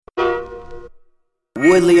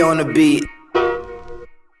Woodley on the beat.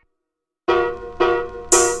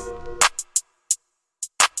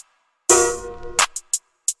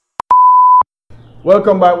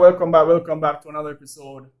 Welcome back to another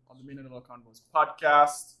episode of the Million Dollar Convos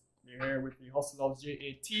podcast. We're here with the Hustle of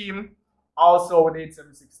JA team, also with the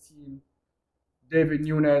 876 team, David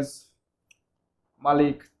Nunes,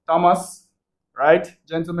 Malik Thomas, right?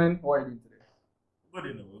 Gentlemen, how are you doing today? Good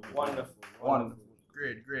enough. Wonderful.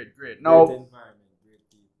 Great. Great Now, environment, great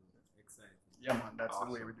people, exciting. yeah, man, that's Awesome.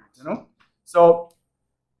 the way we do it, So,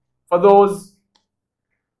 for those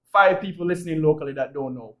 5 people listening locally that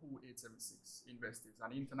don't know who 876 Invest is,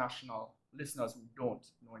 and international listeners who don't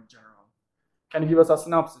know in general, can you give us a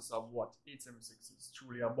synopsis of what 876 is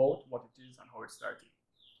truly about, what it is, and how it started?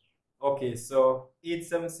 Okay, so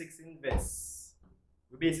 876 Invest.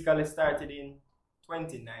 We basically started in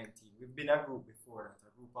 2019. We've been a group before that,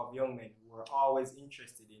 a group of young men who were always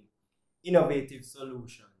interested in innovative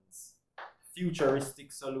solutions,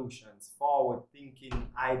 futuristic solutions,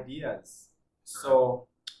 forward-thinking ideas. So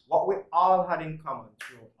what we all had in common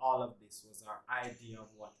through all of this was our idea of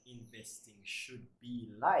what investing should be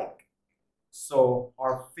like. So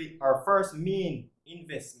our first main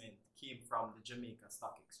investment came from the Jamaica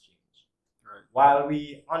Stock Exchange. Right. While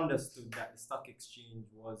we understood that the stock exchange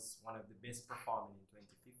was one of the best performing in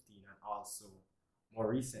 2015 and also more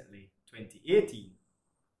recently 2018.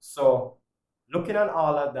 So looking at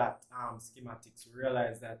all of that schematics, we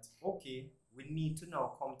realized that, okay, we need to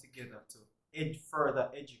now come together to further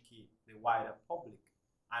educate the wider public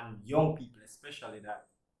and young people especially that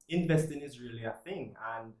investing is really a thing.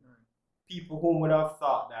 And people who would have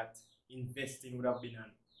thought that investing would have been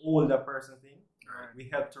an older person thing, we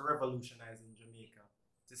helped to revolutionize in Jamaica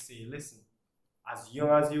to say, listen, as young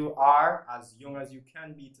as you are, as young as you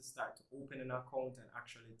can be to start to open an account and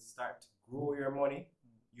actually start to grow your money,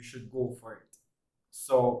 you should go for it.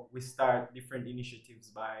 So we start different initiatives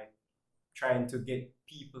by trying to get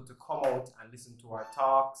people to come out and listen to our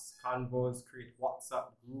talks, convos, create WhatsApp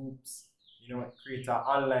groups, create our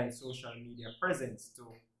online social media presence to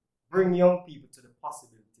bring young people to the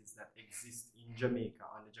possibilities that exist in Jamaica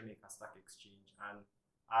on the Jamaica Stock Exchange. And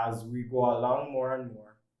as we go along more and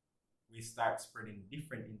more, we start spreading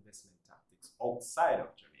different investment tactics outside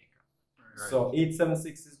of Jamaica. Right. So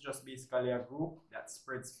 876 is just basically a group that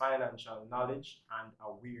spreads financial knowledge and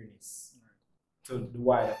awareness to the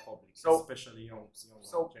wider public, especially young.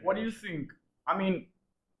 So what do you think? I mean,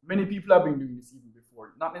 many people have been doing this even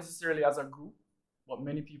before, not necessarily as a group, but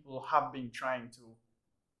many people have been trying to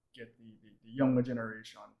get the younger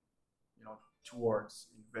generation, towards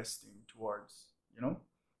investing, towards,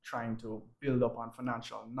 trying to build up on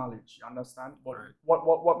financial knowledge. You understand? But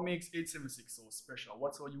what makes 876 so special?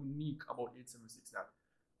 What's so unique about 876 that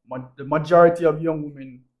the majority of young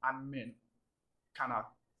women and men kind of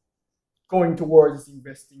going towards this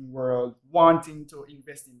investing world, wanting to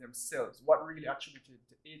invest in themselves? What really attributed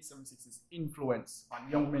to 876's influence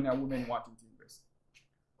on young men and women wanting to invest?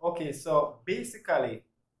 Okay, so basically,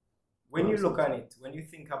 when you look at it, when you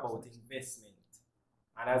think about investment,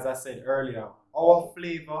 and as I said earlier, our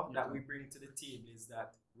flavor that we bring to the table is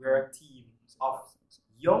that we're a team of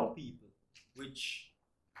young people, which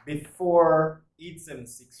before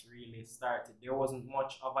 876 really started, there wasn't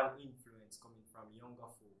much of an influence coming from younger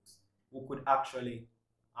folks who could actually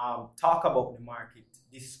talk about the market,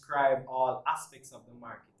 describe all aspects of the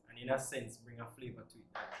market, and in a sense bring a flavor to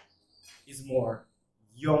it that is more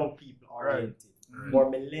young people oriented, more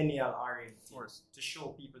millennial oriented, to show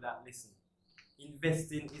people that, listen,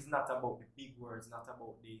 investing is not about the big words, not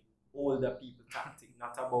about the older people tactic,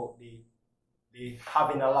 not about the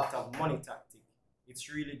having a lot of money tactic.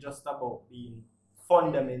 It's really just about being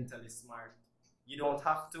fundamentally smart. You don't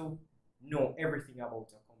have to know everything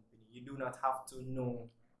about a company. You do not have to know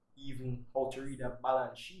even how to read a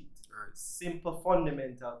balance sheet. Simple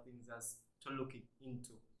fundamental things as to look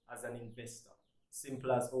into as an investor.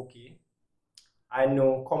 Simple as, okay, I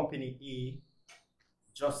know company A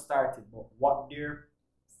just started, but what their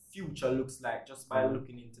future looks like just by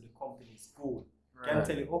looking into the company's goal can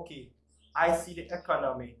tell you, okay, I see the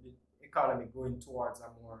economy going towards a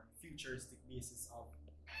more futuristic basis of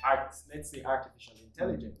let's say artificial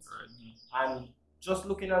intelligence. And just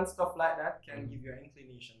looking at stuff like that can give you an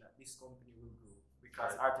inclination that this company will grow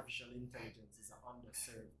because artificial intelligence is an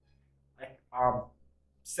underserved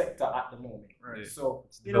sector at the moment. So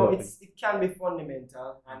it can be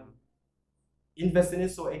fundamental, and investing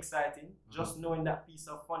is so exciting. Just knowing that piece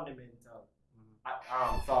of fundamental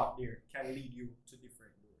thought there can lead you to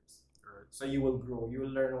different doors. So you will grow. You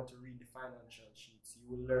will learn how to read the financial sheets. You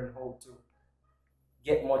will learn how to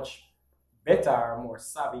get much better or more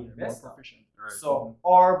savvy more investor. proficient. Right. So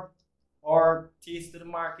our taste to the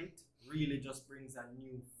market really just brings a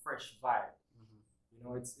new, fresh vibe. You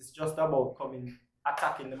know, it's just about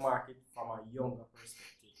attacking the market from a younger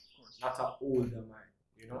perspective, not an older mind.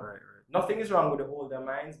 You know, Right. nothing is wrong with the older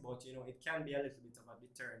minds, but you know, it can be a little bit of a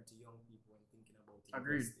deterrent to young people when thinking about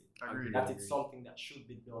investing. Agreed. That it's something that should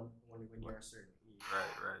be done only when you're a certain age.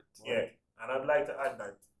 Right. Yeah, and I'd like to add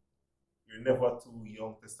that you're never too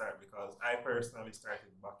young to start, because I personally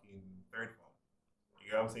started back in third form.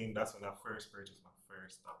 You know what I'm saying? That's when I first purchased my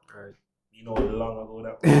first stock. Right. You know, long ago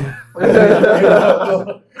that was.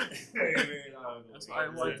 That's what I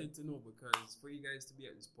wanted to know, because for you guys to be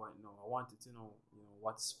at this point now, I wanted to know,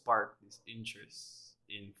 what sparked this interest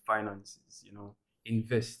in finances,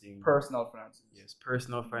 investing. Personal finances. Yes,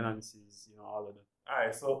 personal finances, all of that.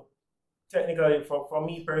 Alright, so technically, for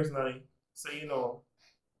me personally, so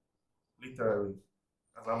literally,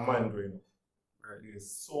 as a man growing up, Right. there's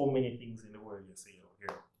so many things in the world you say, here,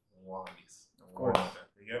 I want this, I Of course. want that.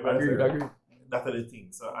 You get what I'm saying? Agreed. That's the thing.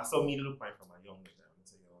 So I saw me look point from a younger time and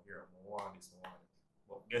say, here, I want this, I want it.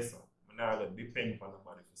 But guess what? I'm now gonna depend on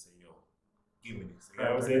nobody to say, give me this. You know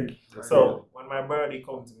what I'm saying? Agreed. So when my birthday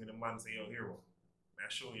comes to me, the man say, hero, I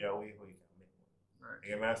show you a way how you can make money. Right.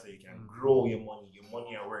 You know what I'm saying? You can grow your money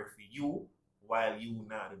will work for you while you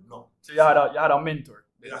not know. So you had a mentor.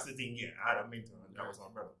 That's the thing, yeah. I had a mentor, and that was my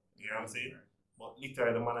brother. You know what I'm saying? But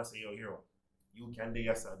literally, the man I say, hero, you can do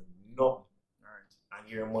yourself nothing. And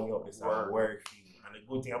your money up is work for you. And the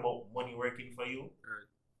good thing about money working for you,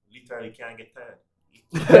 literally you can't get tired. You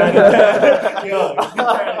can't get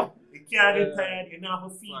tired. You can't get tired. You're not for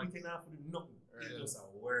feed it, you're not for nothing. It's just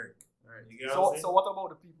a work. You get what I'm saying? So what about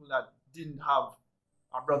the people that didn't have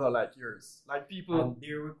a brother like yours? Like people And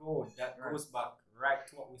there we go. That goes back right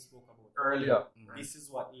to what we spoke about earlier. This is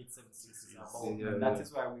what 876 is about. Yeah, and that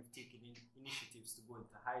is why we've taken initiatives to go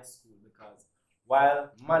into high school, because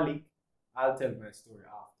while Malik, I'll tell my story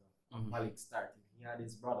after. Malik started, he had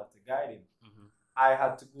his brother to guide him. I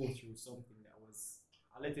had to go through something that was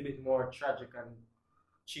a little bit more tragic and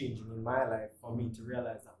changing in my life for me to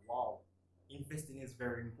realize that, wow, investing is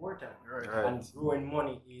very important. Right. And growing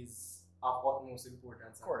money is of utmost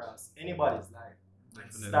importance across anybody's life.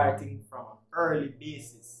 Definitely. Starting from an early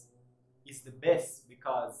basis is the best,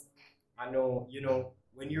 because I know,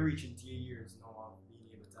 when you reach into your years now of being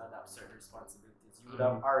able to adapt certain responsibilities, you would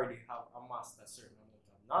have already have amassed a certain amount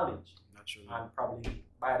of knowledge. Naturally. And probably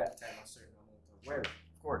by that time a certain amount of wealth.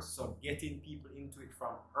 Of course. So getting people into it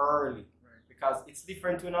from early, because it's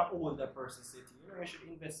different when an older person says to you, you should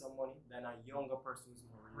invest some money, than a younger person who's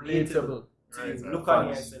more relatable. So you look at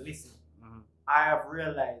me and say, listen, I have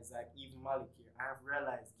realized, like even Malik here, I have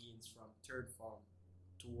realized gains from third form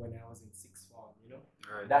to when I was in sixth form,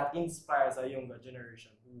 Right. That inspires a younger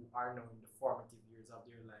generation who are now in the formative years of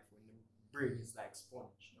their life when the brain is like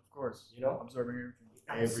sponge. Of course. Absorbing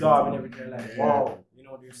Absorbing everything. everything, like, wow,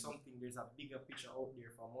 there's a bigger picture out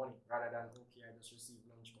there for money, rather than, okay, I just receive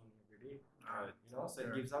lunch money every day. Right. So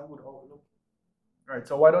it gives a good outlook. Right.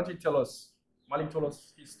 So why don't you tell us? Malik told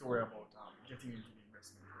us his story about getting into the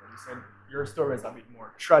investment. You said your story is a bit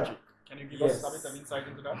more tragic. Can you give us a bit of insight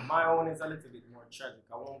into that? My own is a little bit more tragic.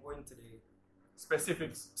 I won't go into the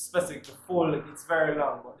Specifics. the full. It's very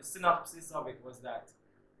long, but the synopsis of it was that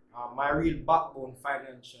my real backbone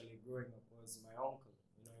financially growing up was my uncle.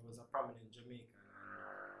 He was a prominent Jamaican.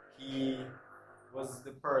 He was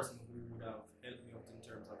the person who would have helped me out in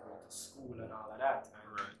terms of going to school and all of that.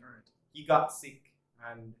 And Right. he got sick,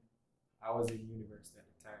 and I was in university at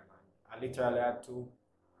the time, and I literally had to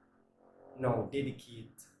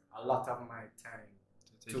dedicate a lot of my time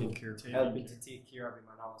Taking care of helping to take care of him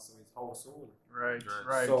and also his household. Right.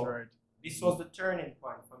 So, this was the turning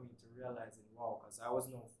point for me to realizing, wow, because I was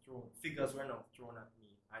now figures were now thrown at me.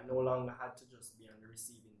 I no longer had to just be on the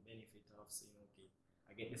receiving benefit of saying, okay,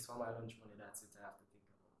 I get this for my lunch money, that's it, I have to think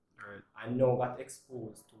about. Right. I now got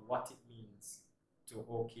exposed to what it means to,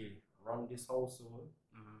 okay, run this household,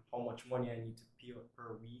 how much money I need to pay out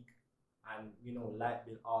per week, and, light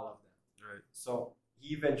bill, all of that. Right. So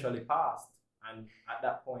he eventually passed, and at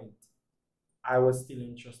that point, I was still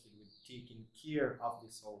interested with taking care of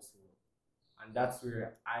this household. And that's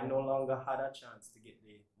where I no longer had a chance to get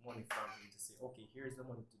the money from him to say, okay, here's the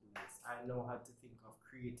money to do this. I now had to think of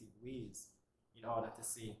creative ways in order to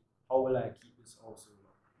say, how will I keep this household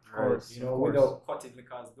up? Right. Without cutting,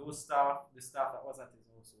 because the staff that was at his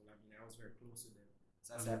household, I was very close to them.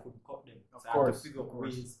 So I said I couldn't cut them. So I had to figure out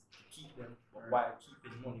ways to keep them, but while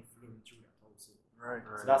keeping money flowing through that household. Right.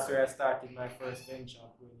 So that's where I started my first venture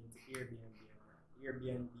of going into Airbnb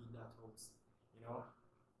that house,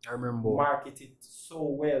 I remember. market it so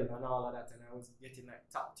well and all of that, and I was getting like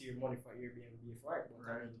top tier money for Airbnb for it, but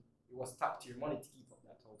I mean, it was top tier money to keep up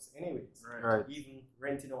that house, anyways. Right. Even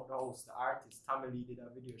renting out the house, the artist Tommy Lee did a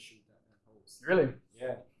video shoot at that house. Really?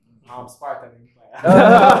 Yeah. Spartan Empire.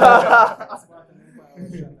 Spartan Empire was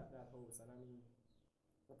shot at that house, and I mean,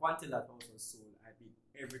 up until that house was sold, I did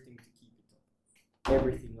everything to keep it up.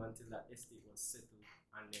 Everything until that estate was settled,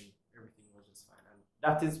 and then everything was just fine. And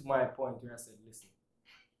that is my point where I said, listen,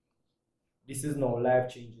 this is now life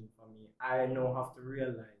changing for me. I now have to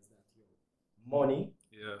realize that money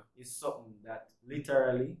is something that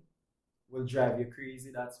literally will drive you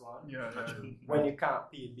crazy. That's one. When you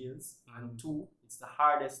can't pay bills, and two, it's the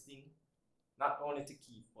hardest thing, not only to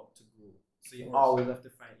keep but to grow. So you always have to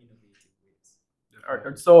find innovative ways.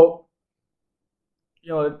 Alright, so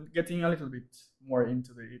getting a little bit more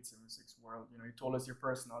into the 876 world, you told us your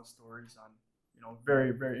personal stories and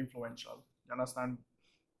very, very influential. You understand?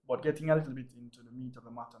 But getting a little bit into the meat of the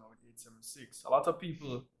matter now with 876, a lot of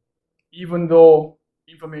people, even though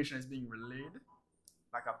information is being relayed,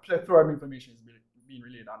 like a plethora of information is being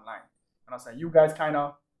relayed online. You understand? You guys kind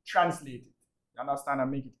of translate it, you understand,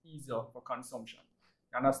 and make it easier for consumption.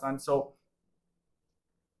 You understand? So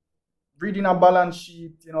reading a balance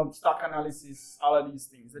sheet, stock analysis, all of these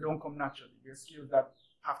things, they don't come naturally. They're skills that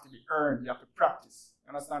have to be earned, you have to practice.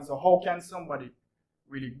 You understand? So how can somebody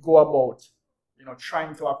really go about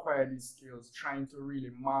trying to acquire these skills, trying to really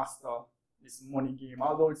master this money game,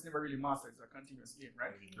 although it's never really mastered, it's a continuous game,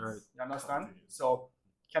 right? You understand? So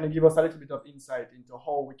can you give us a little bit of insight into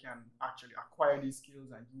how we can actually acquire these skills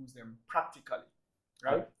and use them practically,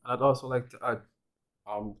 right? I'd also like to add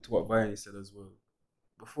to what Brian said as well.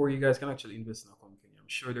 Before you guys can actually invest in a company, I'm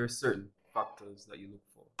sure there are certain factors that you look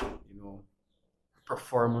for,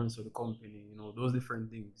 performance of the company, those different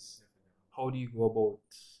things. How do you go about,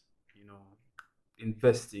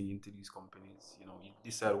 investing into these companies? You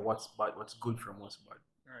decide what's bad, what's good from what's bad.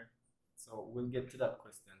 All right. So we'll get to that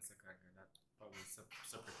question second. That probably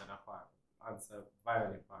separate and apart. Answer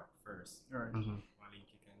violent part first. All right.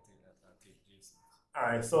 Malinki can take that. I'll take Jason. All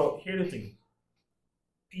right. So here's the thing.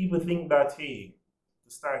 People think that to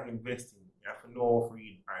start investing, you have to know for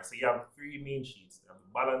you. All right. So you have three main sheets. You have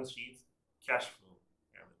the balance sheet, cash flow,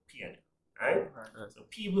 you have the P&L. Right? So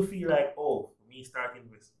people feel like, for me start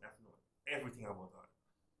investing, I have to know everything about that.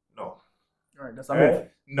 No. All right, that's a myth.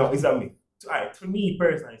 No, it's a myth. Alright, to me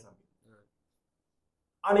personally, it's a myth.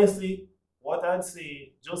 Honestly, what I'd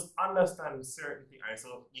say, just understand certain things. Alright,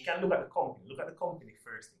 so you can look at the company. Look at the company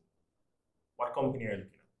first. What company are you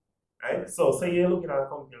looking at? Right? So say you're looking at a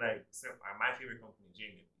company like, my favorite company,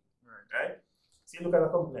 JMB. Right? So you look at a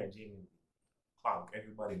company like JMB. Bank,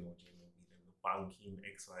 everybody knows JMB. Banking,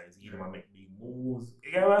 XYZ, they might make big moves.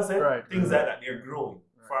 You get what I'm saying? Right. Things like that, they're growing.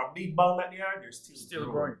 For a big bank that they are, they're still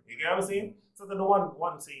growing. You get what I'm saying? So the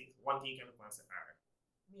one thing you can look and say, alright,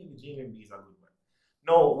 maybe JMB is a good one.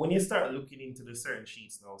 Now, when you start looking into the certain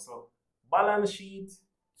sheets now, so balance sheet,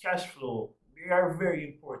 cash flow, they are very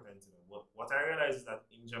important. But what I realize is that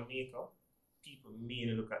in Jamaica, people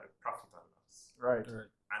mainly look at the profit and loss. Right.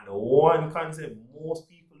 And the one concept most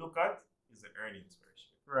people look at is the earnings per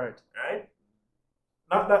share. Right?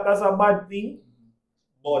 Not that that's a bad thing,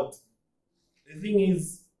 but the thing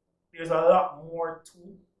is, there's a lot more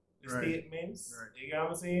to the statements, you get what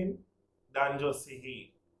I'm saying, than just say,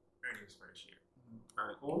 hey, earnings per share.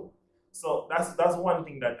 Alright, cool? So that's one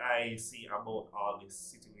thing that I see about all this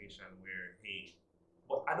situation where, hey,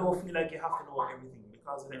 but I don't feel like you have to know everything,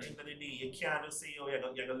 because at the end of the day, you can't just say,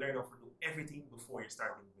 you're gonna learn how to do everything before you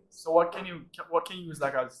start investing. So what can you use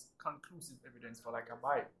like as conclusive evidence for like a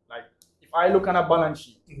buy? Like if I look at a balance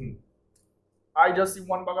sheet, I just see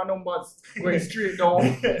one bag of numbers going straight down.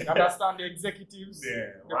 Understand the executives,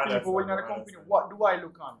 the people in the company. What do I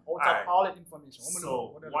look on? Out of all the information.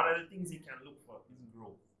 So one of the things you can look for is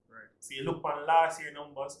growth. Right. So you look on last year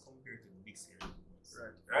numbers compared to this year numbers.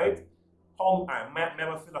 Right.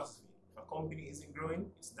 My philosophy: if a company isn't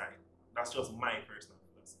growing, it's dying. That's just my personal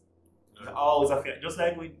philosophy. You always have to, just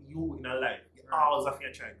like with you in a life, you always have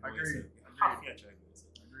to try to grow yourself. You have to try to grow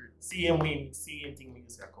yourself. Same thing when you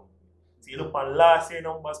say a company. So you look at last year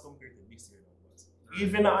numbers compared to this year numbers.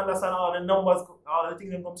 Even I understand all the numbers, all the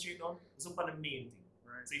things that come straight down, it's look at the main thing.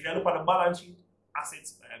 So if you look at the balance sheet,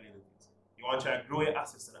 assets, liabilities. You want to try to grow your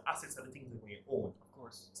assets, and the assets are the things that you own. Of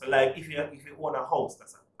course. So like if you own a house,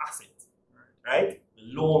 that's an asset. Right? The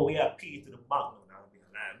loan we are paid to the bank now, that would be a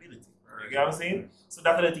liability. You get what I'm saying? So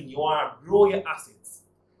that's the thing. You want to grow your assets,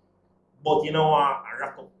 but you don't want to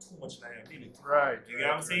rack up too much liability. Right. You get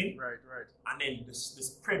what I'm saying? Right. And then the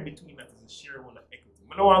spread between that is the shareholder equity.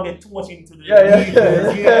 I don't want to get too much into the Yeah.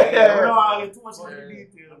 details. Yeah. I don't want to get too much into the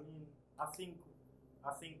details. I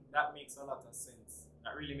think that makes a lot of sense.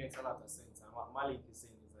 That really makes a lot of sense. And what Malik is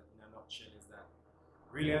saying is that, in a nutshell, is that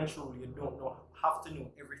really and truly, you don't have to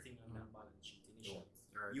know everything on that balance sheet initially.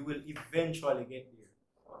 Right. You will eventually get there.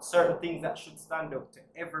 But certain things that should stand up to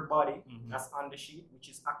everybody that's on the sheet, which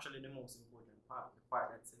is actually the most important part, the part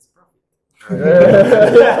that says profit. When you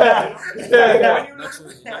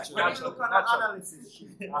look at an analysis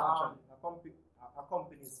sheet, a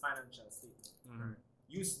company's financial statement,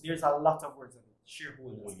 there's a lot of words on it.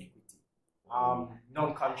 Shareholders' equity,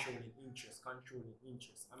 non-controlling interest, controlling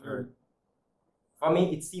interest. I mean, for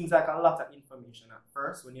me, it seems like a lot of information at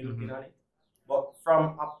first when you're looking at it. But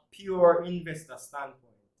from a pure investor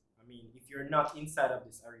standpoint, I mean, if you're not inside of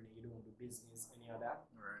this arena, you don't do business, any of that.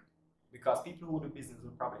 Right. Because people who do business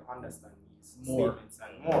will probably understand these statements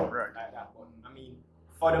and more like that. But I mean,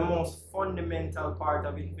 for the most fundamental part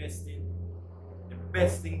of investing, the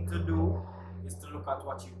best thing to do is to look at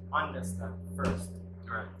what you understand first.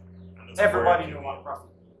 Right. Everybody knows what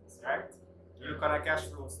profit means, right? You look at a cash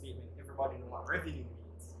flow statement, everybody knows what revenue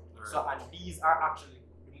means. Right. So, and these are actually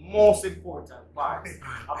the most important parts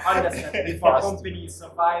of understanding if a company is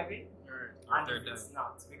surviving and if it's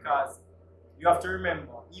not. Because you have to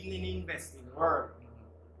remember, even in the investing world,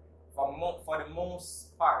 for the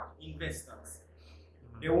most part, investors,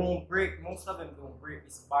 they won't break, most of them don't break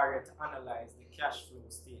this barrier to analyze the cash flow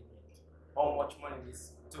statement. How much money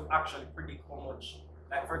is to actually predict how much,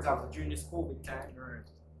 like for example, during this COVID time,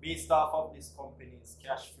 based off of this company's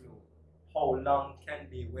cash flow, how long can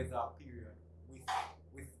they weather a period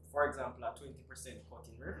with for example, a 20% cut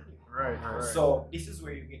in revenue. Right. So this is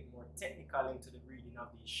where you get more technical into the reading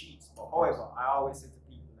of these sheets. But however, I always say to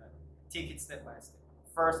people that take it step by step.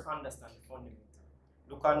 First, understand the fundamental.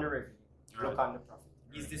 Look on the revenue. Look on the profit.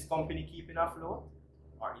 Is this company keeping afloat,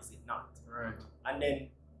 or is it not? Right. And then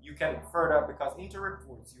you can further, because into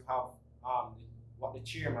reports you have what the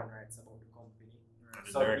chairman writes about the company. Right.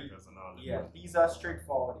 So these are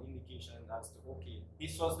straightforward indications as to, okay,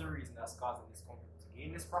 this was the reason that's causing this company to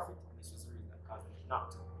gain this profit, and this was the reason that caused it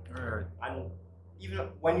not to. Right. And even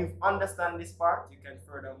when you understand this part, you can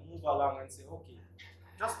further move along and say, okay,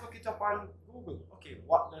 just look it up on Google. Okay,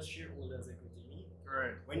 what does shareholders equity mean?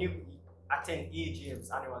 Right. When you attend AGM's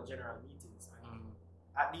annual general meetings, and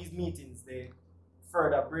at these meetings they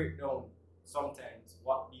further break down sometimes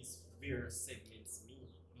what these various segments mean.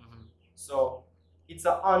 So it's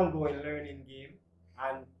an ongoing learning game,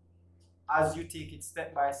 and as you take it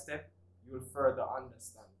step by step, you'll further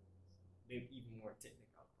understand the even more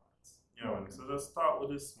technical parts. Yeah, so let's start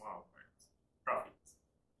with the small parts. Profit.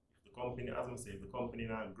 If the company, as I say, the company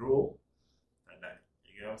not grow, like that.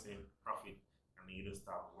 You get what I'm saying? Profit, and then you just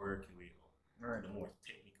start working with the more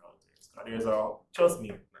technical terms. There's trust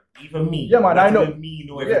me, even me. Yeah, man, I know. Me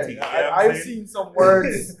know everything. I've seen some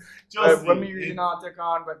words when we reading out take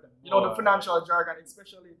on, but the financial jargon,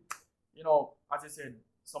 especially, as I said,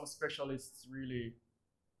 some specialists really,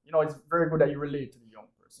 it's very good that you relate to the young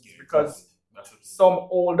persons because some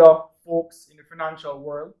older folks in the financial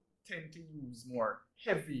world tend to use more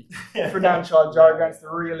heavy financial jargons to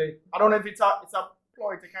really. I don't know if it's a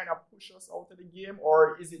ploy to kind of push us out of the game,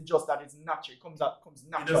 or is it just that it's natural? It comes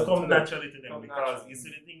natural. It just comes naturally to them because you see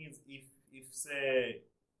the thing is, if say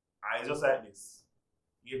I just like this,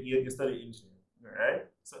 you study engineering, right?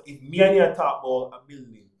 So if me and you talk about a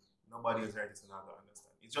building, nobody is ready to not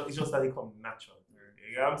understand. It's just that it comes natural.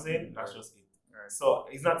 You know what I'm saying? That's just it. Right. So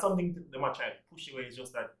it's not something them are trying to push away. It's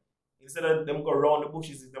just that instead of them go around the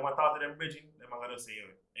bushes, if them are talking to them bridging, them are gonna say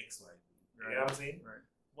X, Y. You know what I'm saying? Right.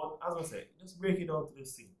 But as I say, just break it down to the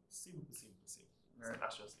simple. Right. So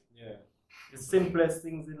that's just it. Yeah. The simplest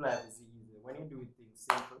things in life is easy. When you do things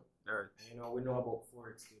simple, we know about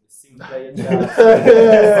Forex too. The simpler you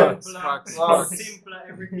chart, the simpler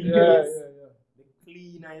everything is. The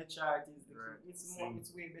cleaner your chart is.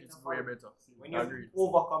 It's way better. It's way better. When you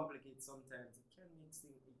overcomplicate, sometimes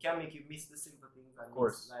it can make you miss the simple things and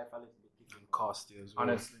miss life a little bit different. Costly as well.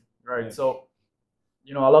 Honestly, right? Yeah. So,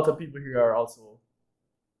 a lot of people here are also,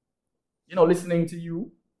 listening to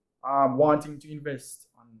you, wanting to invest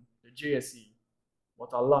on the JSE,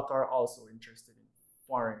 but a lot are also interested in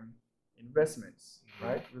foreign investments,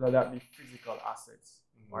 right? Whether that be physical assets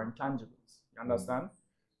or intangibles. You understand?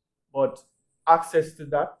 But access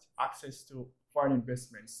to foreign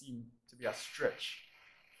investments seem to be a stretch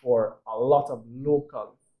for a lot of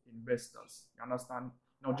local investors. You understand?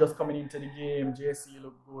 Just coming into the game, JSE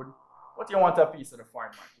look good, but you want a piece of the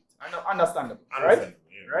foreign market. Understandable, right?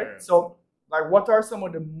 Yeah, right? Yeah. So, what are some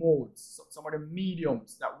of the modes, some of the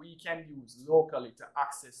mediums that we can use locally to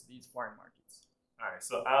access these foreign markets? Alright,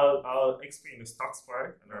 so I'll explain the stocks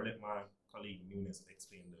part, and I'll let my colleague Nunes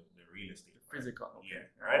explain the real estate part. Physical. Yeah,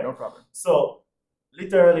 right? No problem. So,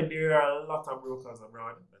 literally, there are a lot of brokers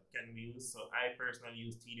abroad that can be used. So, I personally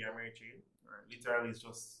use TD Ameritrade. Right. Literally, it's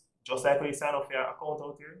just like when you sign up for your account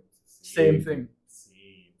out here. Same thing.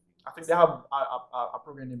 Same. I think they have a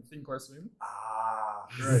program named Think or Swim.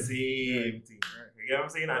 Right. Same thing. Right. You get what I'm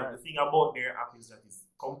saying? And the thing about their app is that it's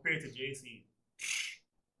compared to JC,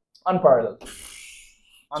 unparalleled.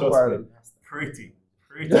 Unparalleled. Pretty.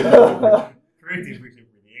 You get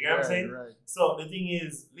what I'm saying? Right. So the thing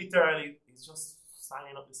is, literally, it's just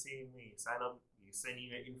signing up the same way. Sign up, you send in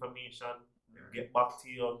your information, they get back to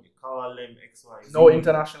you, you call them, X, Y, Z. No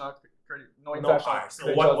international credit. No international.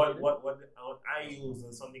 So what I use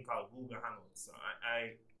is something called Google Hangouts. So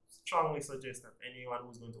I strongly suggest that anyone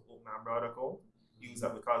who's going to open a broad account use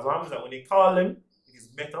that, because what happens is that when they call them, it is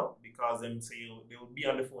better because them say they will be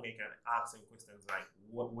on the phone. They can ask them questions like,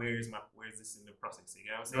 where is this in the process? You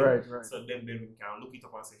get what I'm saying? Right. So then we can look it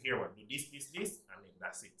up and say, here, what, do this, and then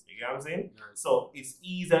that's it. You get what I'm saying? Right. So it's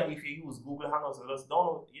easier if you use Google Hangouts. So just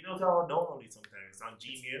download. You don't have to download it sometimes. It's on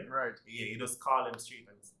Gmail. Right. Yeah, you just call them straight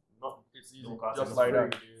and it's easy. No cost. Just like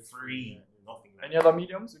that. Free. Nothing like Any other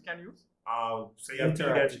mediums you can use? So you have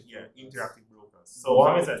interactive brokers. So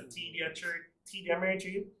what happens is TD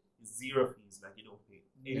Ameritrade is zero fees, like you don't pay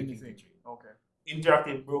anything to trade. Okay.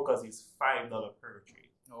 Interactive brokers is $5 per trade.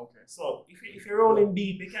 Okay. So if you're rolling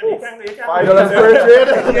deep, you can $5 per trade.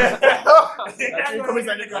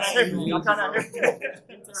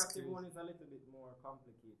 Interactive one is a little bit more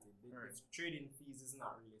complicated. Because trading fees is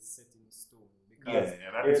not really set in stone, because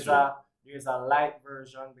there's a light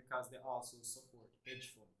version because they also support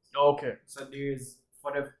hedge funds. Okay. So there's,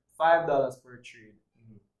 for the $5 per trade,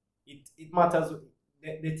 it matters.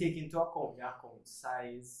 They take into account the account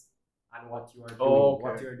size and what you are doing.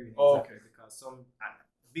 What you're doing exactly, because some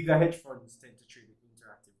bigger hedge funds tend to trade with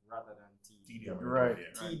interactive rather than TD. Right.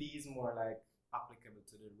 TD is more like applicable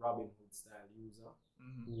to the Robinhood style user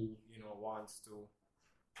who wants to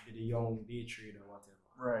be the young day trader or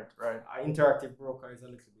whatever. Right. Interactive broker is a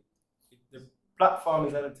little bit. The platform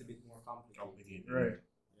is a little bit more complicated. Right.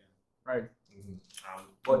 Yeah. Right.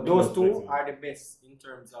 But those two are the best in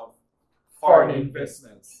terms of foreign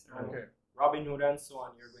investments. Okay. Robinhood and so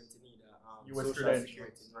on, you're going to need a US social credentials.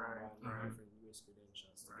 security number and different US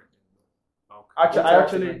credentials.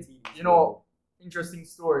 Actually, interesting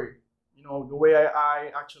story. The way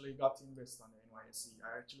I actually got to invest on the NYSE,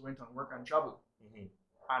 I actually went on work and travel.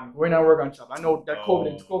 And going on work and travel, I know that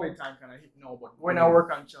COVID time kind of hit now, but going on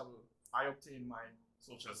work and travel, I obtained my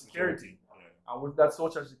social security. And with that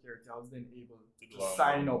social security, I was then able to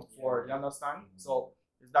sign up for, you understand? So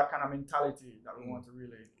it's that kind of mentality that we want to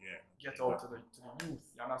really get out to the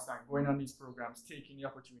youth, you understand? Going on these programs, taking the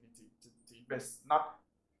opportunity to invest, not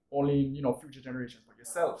only in future generations, but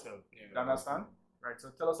yourself. You understand? Right.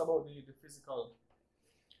 So tell us about the physical.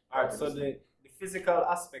 All right. So the physical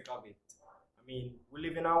aspect of it. I mean, we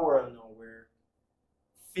live in a world now where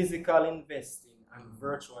physical investing and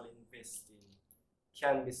virtual investing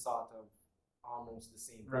can be sort of almost the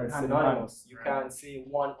same thing. Right. Synonymous. You can't say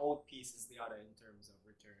one outpaces the other in terms of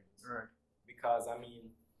returns. Right. Because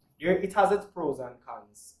it has its pros and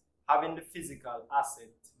cons. Having the physical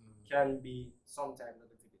asset can be sometimes a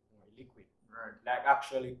little bit more liquid. Right. Like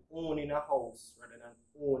actually owning a house rather than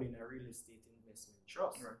owning a real estate investment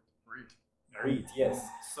trust. Right. REIT, yes.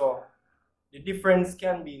 So the difference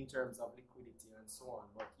can be in terms of liquidity and so on,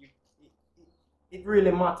 but it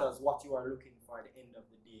really matters what you are looking for at the end of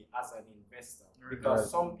the day as an investor.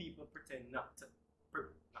 Because some people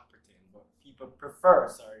people prefer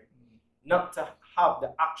not to have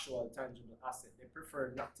the actual tangible asset. They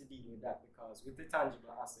prefer not to deal with that, because with the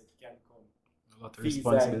tangible asset can come a lot of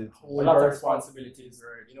responsibilities. A lot of responsibilities.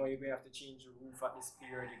 Right. You're going to have to change the roof at this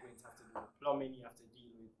period. You're going to have to do the plumbing. You have to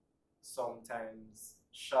deal with sometimes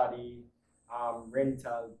shoddy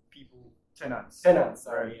rental people. Tenants.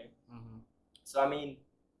 Sorry. Right. So I mean,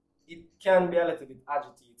 it can be a little bit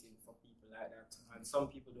agitating for people like that, and some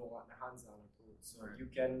people don't want the hands-on approach. So you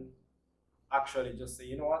can actually just say,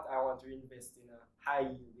 you know what, I want to invest in a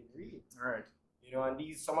high-yielding REIT. Right.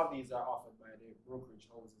 And some of these are offered by the brokerage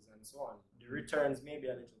houses and so on. The returns may be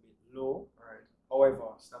a little bit low. Right.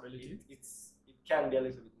 However, stability. It can be a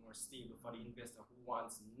little bit more stable for the investor who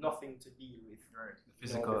wants nothing to deal with. Right. The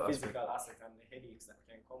physical asset and the headaches that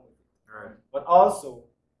can come with it. Right. But also,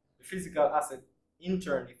 the physical asset, in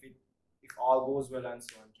turn, if all goes well and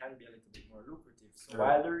so on, can be a little bit more lucrative. So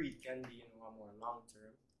while the REIT can be a more long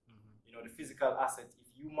term, the physical asset, if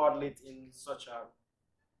you model it in such a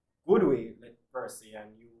good way, per se,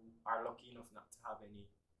 and you are lucky enough not to have any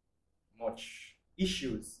much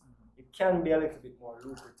issues, it can be a little bit more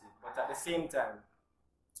lucrative. But at the same time,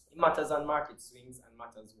 it matters on market swings and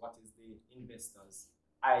matters what is the investor's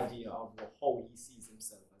idea of how he sees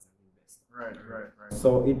himself as an investor. Right.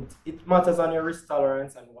 So it matters on your risk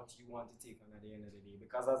tolerance and what you want to take on at the end of the day.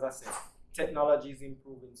 Because as I said, technology is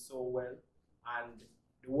improving so well, and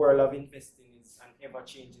the world of investing is an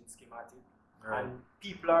ever-changing schematic. Right. And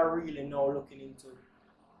people are really now looking into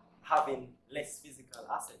having less physical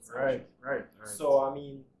assets. Right. So I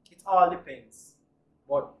mean, it all depends.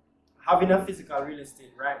 But having a physical real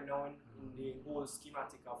estate right now in the whole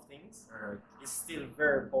schematic of things is still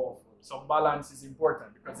very powerful. So balance is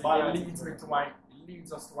important, because Balance it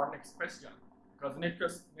leads us to our next question. Because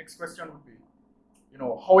the next question would be,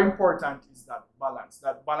 how important is that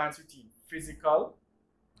balance between physical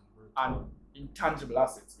and intangible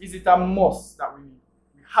assets? Is it a must that we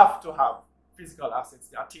have to have physical assets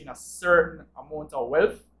to attain a certain amount of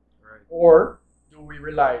wealth, or do we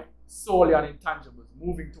rely solely on intangibles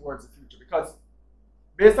moving towards the future? Because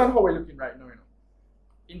based on how we're looking right now,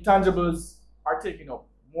 intangibles are taking up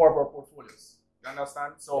more of our portfolios. You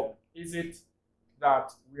understand? So is it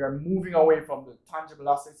that we are moving away from the tangible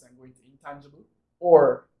assets and going to intangible,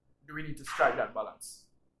 or do we need to strike that balance?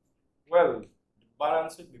 Well, the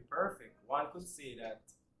balance would be perfect. One could say that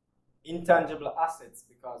intangible assets,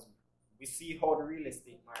 because we see how the real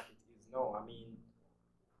estate market is now. I mean,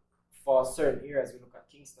 for certain areas, we look at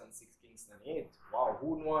Kingston 6, Kingston 8. Wow, who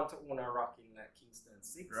would want to own a rock in like Kingston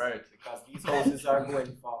 6? Right. Because these houses are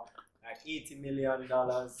going for like $80 million above,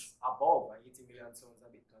 and 80 million sounds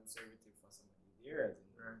a bit conservative for some of these areas.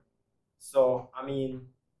 Right. So, I mean,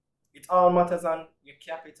 it all matters on your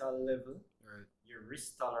capital level, your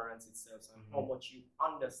risk tolerance itself, and how much you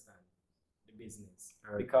understand the business.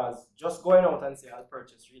 Because just going out and say, I'll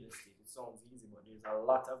purchase real estate, it sounds easy, but there's a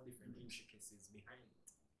lot of different intricacies behind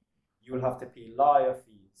it. You'll have to pay lawyer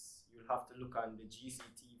fees, you'll have to look on the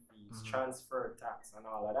GCT fees, transfer tax, and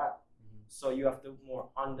all of that. So you have to more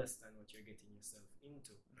understand what you're getting yourself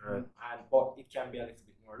into. But it can be a little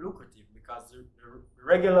bit more lucrative, because the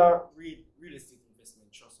regular real estate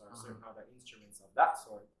investment trusts or certain other instruments of that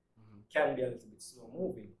sort can be a little bit slow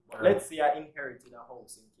moving. But let's say I inherited a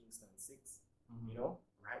house in Kingston 6,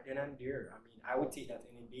 right then and there. I mean, I would take that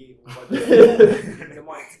any day over the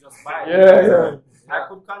money to just buy it. I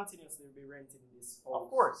could continuously be renting this house, of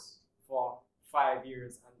course, for 5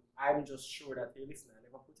 years, and I'm just sure that, hey, listen, I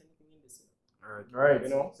never put anything in this. Right.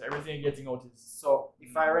 So everything you're getting out is. So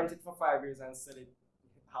if I rent it for 5 years and sell it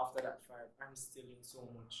after that 5, I'm still in so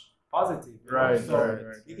much positive.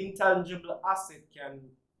 The intangible asset can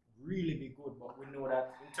really be good, but we know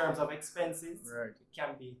that in terms of expenses, it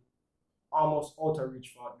can be almost out of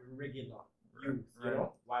reach for the regular youth.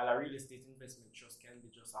 While a real estate investment trust can be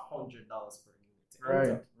just $100 per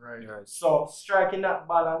unit. Right. So striking that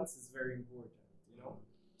balance is very important.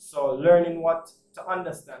 So learning to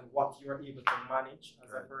understand what you're able to manage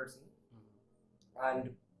as a person,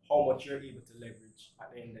 and how much you're able to leverage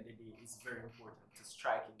at the end of the day is very important to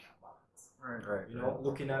striking that balance.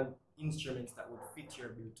 Looking at instruments that would fit your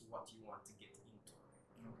bill to what you want to get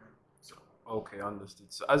into. Okay,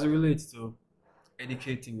 understood. So as it relates to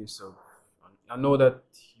educating yourself, I know that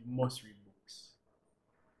you must read books.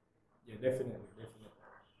 Yeah, definitely.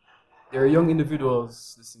 There are young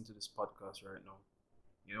individuals listening to this podcast right now.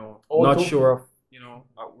 Old not too. sure of,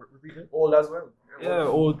 repeat it? Old as well. Yeah,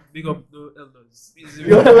 old, big up the elders. You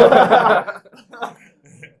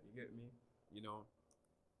get me?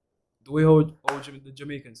 The way how the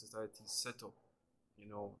Jamaican society is set up,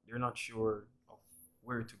 they're not sure of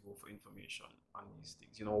where to go for information on these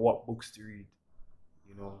things, what books to read,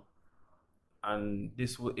 and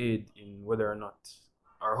this will aid in whether or not,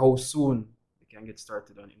 or how soon they can get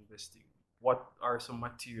started on investing. What are some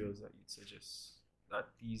materials that you'd suggest that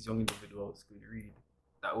these young individuals could read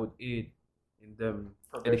that would aid in them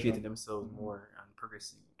educating themselves more and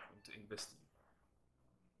progressing into investing?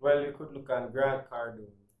 Well, you could look at Grant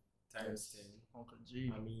Cardone times 10. Uncle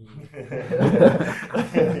G. I mean,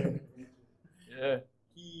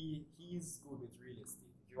 he's good with real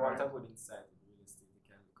estate. If you want a good insight in real estate, you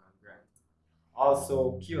can look at Grant.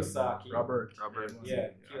 Also, Kiyosaki. Robert.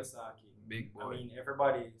 Yeah, Kiyosaki. Big boy. I mean,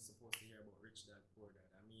 everybody is supposed to hear about Rich Dad Poor Dad.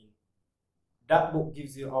 I mean, that book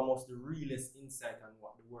gives you almost the realest insight on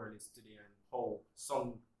what the world is today, and how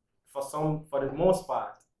for the most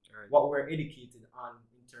part, what we're educated on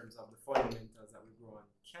in terms of the fundamentals that we grow on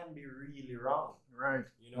can be really wrong. Right.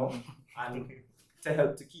 And to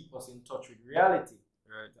help to keep us in touch with reality,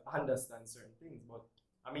 to understand certain things. But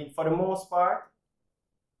I mean, for the most part,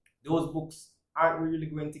 those books aren't really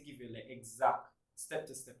going to give you the exact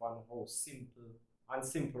step-to-step on how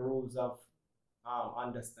simple rules of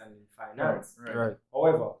understanding finance. Right.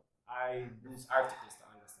 However, I use articles to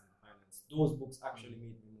understand finance. Those books actually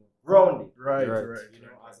made me more grounded. Right. You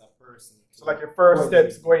know, as a person. So like your first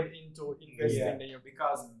steps going into investing, Yeah, then you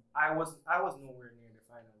because I was nowhere near the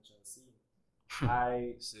financial scene.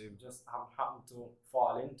 I just happened to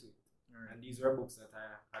fall into it, and these were books that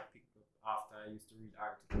I had picked up after I used to read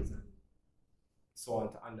articles and so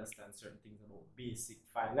on to understand certain things about basic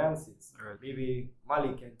finances. Right. Maybe Mali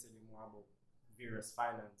can tell you more about various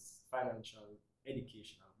financial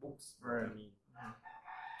educational books. Right. I mean,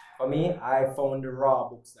 for me, I found the raw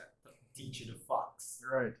books that teach you the facts.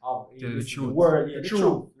 Right. Of The truth. The world, the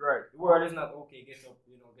truth. Right. The world is not okay. Get up,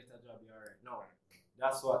 get a job, you're alright. No,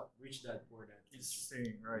 that's what Rich Dad Poor Dad It's is.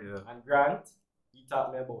 saying, right. Yeah. And Grant, he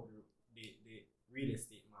taught me about the real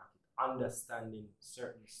estate market, understanding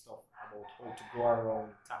certain stuff about how to go around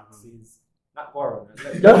taxes. Not go around.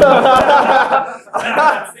 Not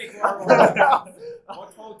say go around.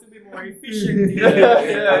 But how to be more efficient. Yeah.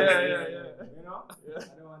 You know? I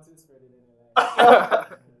don't want to spread it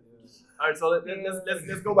anyway. All right, so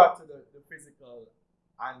let's go back to the physical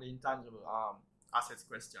and the intangible assets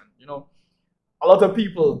question. You know, a lot of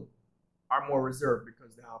people are more reserved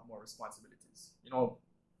because they have more responsibilities. You know,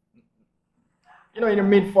 in your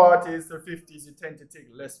mid 40s to 50s, you tend to take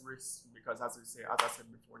less risks because, as I said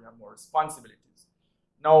before, you have more responsibilities.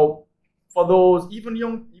 Now, for those even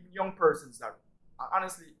young persons that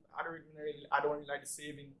honestly, I don't really like the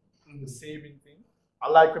saving thing. I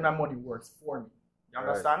like when my money works for me. You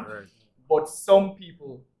understand? Right. But some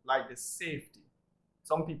people like the safety.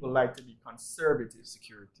 Some people like to be conservative.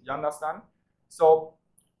 Security. You understand? So,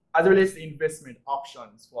 as it relates to investment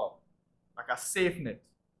options for like a safe net,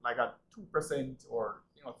 like a 2% or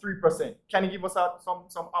 3%, can you give us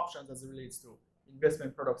some options as it relates to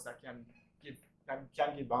investment products that can give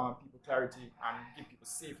people clarity and give people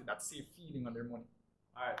safety, that safe feeling on their money?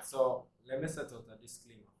 Alright, so let me set out a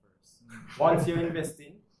disclaimer first. Once you're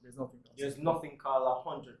investing, there's nothing called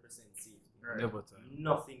 100% safe. Right. Never time.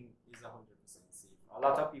 Nothing is 100% safe. A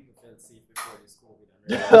lot of people felt safe before this COVID.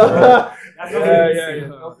 That's Yeah. Nothing is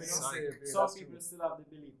Nothing safe. safe. Some people still have the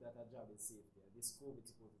belief that a job is safe. This COVID is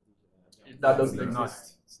supposed to teach you that a job That is doesn't safe.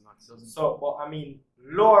 exist. It's not. So, but I mean,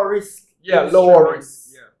 lower risk. Yeah, lower instruments.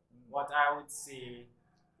 risk. Yeah. What I would say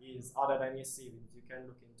is, other than your savings, you can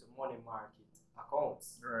look into money market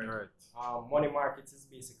accounts. Right. Money markets is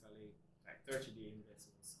basically like 30-day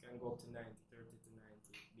investments. Can go up to 30 to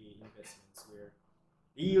 90-day investments where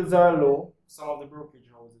the yields are low. Some of the brokerage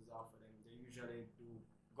houses offer them. They usually do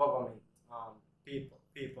government paper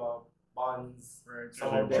bonds. Right.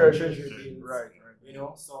 Some of them Treasury treasury bills. Right.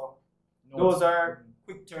 So Notes. those are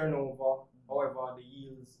quick turnover. However, the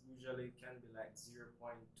yields usually can be like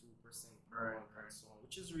 0.2% Right. and so on,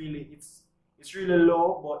 which is really it's really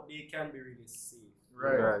low, but they can be really safe.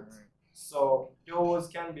 Right. So those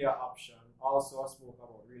can be an option. Also, I spoke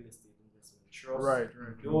about real estate investment trusts. Right.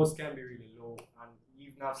 Those can be really low, and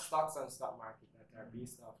even have stocks and stock market that are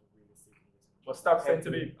based off of real estate investment. But stocks tend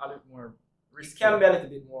to be a little more It risky. can be a little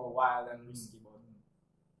bit more wild and risky, but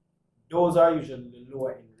those are usually the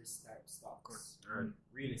lower end risk type stocks. Right.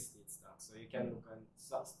 Real estate stocks. So you can look at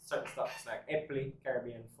certain stocks like Epley,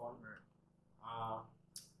 Caribbean Fund.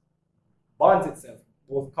 Bonds itself,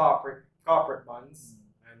 both corporate bonds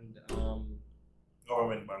and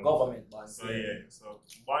Government bonds. government bonds. So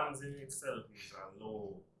bonds in itself is a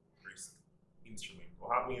low risk instrument.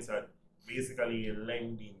 What happens is that basically you're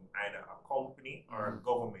lending either a company or a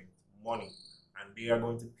government money, and they are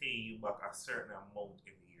going to pay you back a certain amount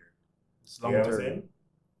every year. It's You long know what I'm term. saying?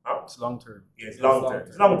 Huh? It's long term. Yeah, it's long term.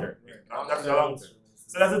 It's long term. Yeah, that's the long term.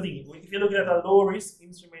 So that's the thing. If you're looking at a low risk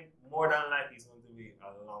instrument, more than likely it's going to be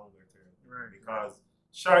a longer term. Right. Because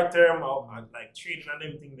short term, like trading and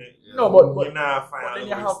everything, that No, but you're not but finding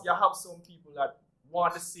then you have some people that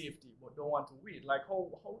want the safety but don't want to wait. Like how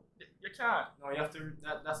you can't. No, you have to.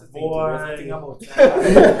 That's the thing. Boy. There's nothing about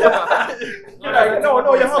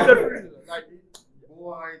No, you have the freedom. Like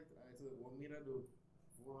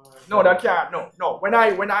no, that can't. No. When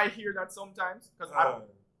I hear that sometimes, because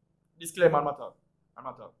disclaimer, I'm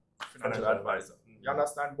not a financial advisor. You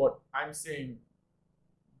understand? But I'm saying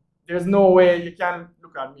there's no way you can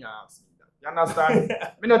look at me and ask me that. You understand?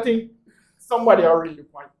 I mean, I think somebody already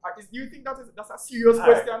required. Do you think that's a serious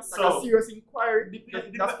Alright, question? so like a serious inquiry?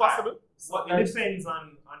 That's possible? It depends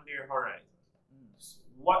on their horizon.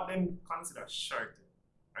 What them consider short term?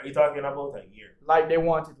 Are you talking about a year? Like they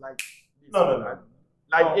want it like this. No.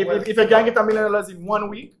 Like No, if well, you can get $1 million in 1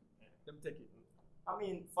 week, them take it. I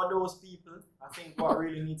mean, for those people, I think what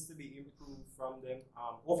really needs to be improved from them,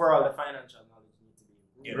 overall, the financial knowledge needs to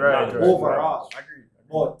be improved. Yeah, Right. Overall. Agreed.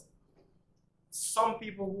 But some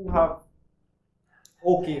people who have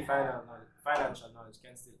okay financial knowledge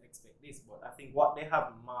can still expect this, but I think what they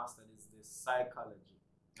haven't mastered is the psychology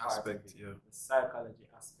Aspect, yeah. the psychology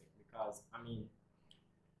aspect. Because I mean,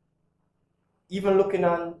 even looking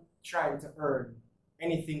on trying to earn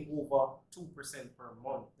anything over 2% per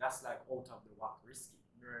month, that's like out of the whack risky,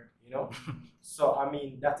 Right. you know. So I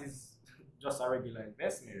mean, that is just a regular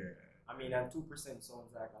investment. Yeah. I mean, and 2%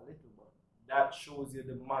 sounds like a little, but that shows you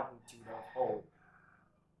the magnitude of how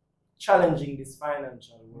challenging this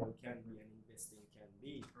financial world can be and investing can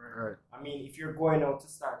be. Right. I mean, if you're going out to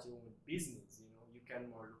start your own business, you know, you can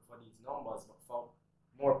more look for these numbers, but for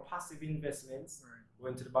more passive investments, Right.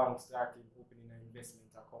 going to the bank, starting opening an investment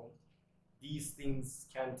account, these things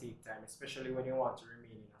can take time, especially when you want to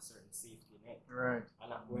remain in a certain safety net Right. and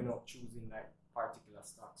not going out choosing like particular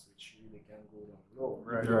stocks which really can go down low.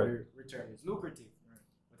 Right. Even though Right. the return is lucrative. Right.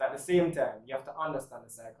 But at the same time, you have to understand the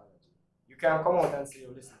psychology. You can't come out and say,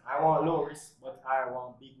 oh, listen, I want low risk, but I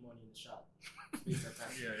want big money in the shop. Waste of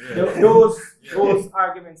time. Yeah. Those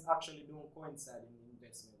arguments actually don't coincide in the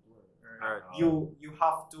investment world. Right. You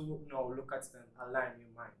have to look at them, align your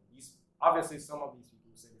mind. Obviously some of these people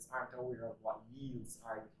who say this aren't aware of what yields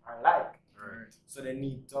are like. Right. So they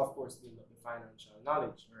need to, of course, build up the financial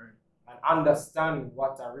knowledge Right. and understand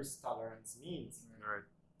what a risk tolerance means. Right.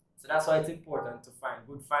 So that's why it's important to find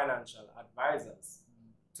good financial advisors.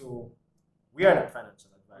 We are not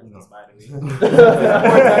financial advisors, by the way. It's important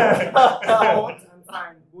to out and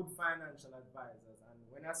find good financial advisors. And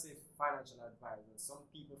when I say financial advisors, some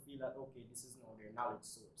people feel that okay, this is not their knowledge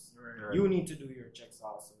source. Right. You need to do your checks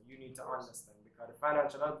also. You need to understand, because the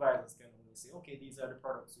financial advisors can only say, okay, these are the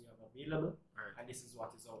products we have available, Right. and this is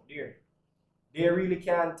what is out there. They really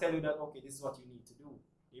can't tell you that okay, this is what you need to do.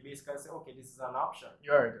 They basically say, okay, this is an option.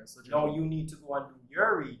 You're right. That's such a Now you need to go and do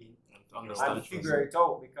your reading Understand and it figure it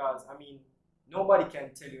out, because I mean, nobody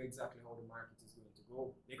can tell you exactly how the market is going to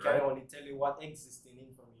go. They can Right. only tell you what existing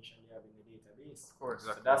information they have in the database. Of course.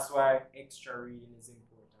 So that's why extra reading is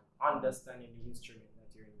important. Understanding the instrument that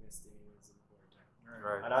you're investing in is important.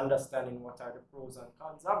 Right. And understanding what are the pros and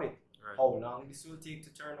cons of it. Right. How long this will take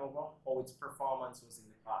to turn over, how its performance was in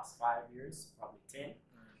the past 5 years, probably 10.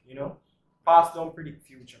 You know, past don't predict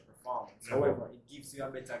future performance. No. However, it gives you a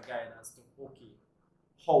better guide as to okay,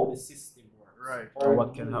 how the system works. Right. How Or it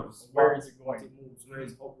what can moves, happen. Where is it What going? it moves, where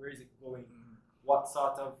is it going, Mhm. what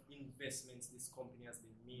sort of investments this company has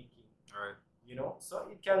been making. Right. You know, so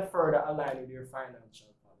it can further align with your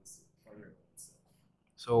financial policy for your own self.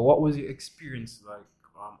 So, what was your experience like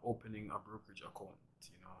opening a brokerage account?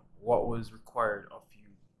 You know, what was required of you,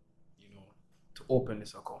 to open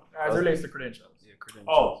this account? As it relates to credentials. Yeah,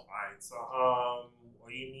 credentials. Oh, alright. So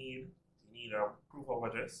what you need a proof of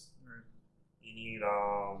address. Right. You need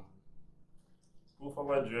proof of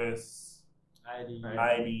address, ID,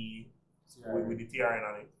 ID CRM. with the TRN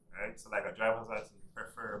on it, right? So like a driver's license,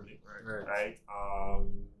 preferably, Right. right?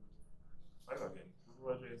 What again? Proof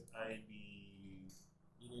of address, ID.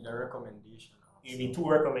 You need a recommendation. You need 2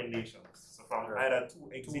 recommendations. So from Right. either 2 Two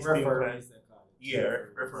existing referees, clients. they call it. Yeah,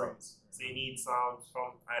 referrals. So you need some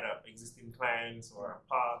from either existing clients or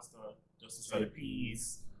past or just for the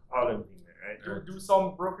peace, all of them, right? Do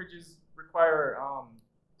some brokerages require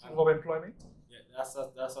proof of employment? Yeah, that's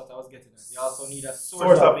what I was getting at. You also need a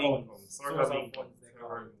Source of funds. income. Source of income. funds, they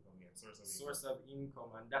call it. Source of income,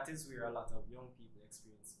 and that is where a lot of young people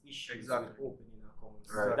experience issues Exactly. with opening accounts.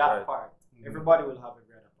 Right, So that right. part, Mhm. everybody will have a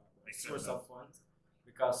greater part. But Makes source sense. of funds,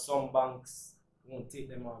 because some banks won't take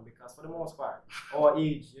them on, because for the most part, our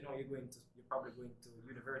age, you're probably going to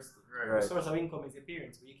university. Right. The source of income is your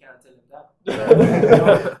parents, but you can't tell them that.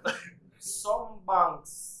 Right. Some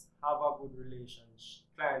banks have a good relationship,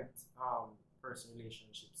 client-person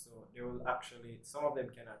relationship, so they will some of them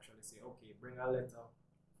can actually say, okay, bring a letter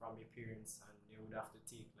from your parents, and they would have to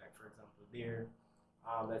take, like, for example, their,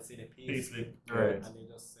 let's say the payslip, Right. and they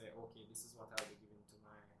just say, okay, this is what I'll be giving to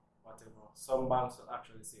my whatever. Some banks will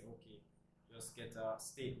actually say, okay, just get a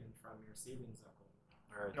statement from your savings account,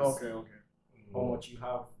 Right. Okay. how much you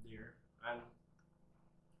have there, and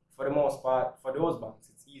for the most part, for those banks,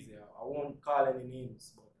 it's easier. I won't call any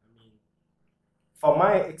names, but I mean, for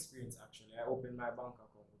my experience, actually, I opened my bank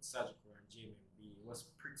account with Sagicor and JMB. It was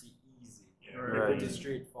pretty easy, Yeah. Right. pretty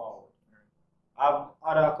straightforward. I have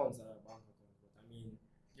other accounts that are bank accounts, but I mean,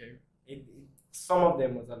 Yeah. some of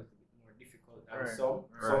them was a little bit more difficult than Right. some.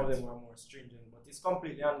 Some Right. of them were more stringent, but it's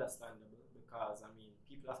completely understandable, because I mean,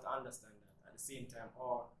 people have to understand that at the same time,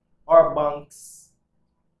 our banks,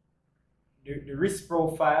 the risk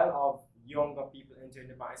profile of younger people entering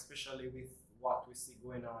the bank, especially with what we see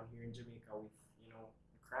going on here in Jamaica with the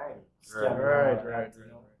crime, scam, and all Right.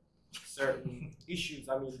 that, certain issues.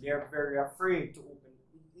 I mean, they're very afraid to open.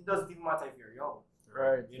 It doesn't even matter if you're young.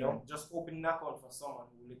 Right. You know, just opening an account for someone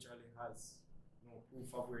who literally has no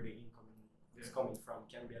proof of where the income is coming from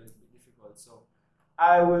can be a little bit difficult. So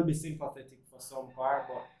I will be sympathetic for some part,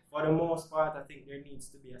 but for the most part, I think there needs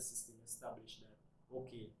to be a system established that,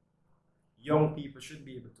 okay, young people should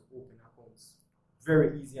be able to open accounts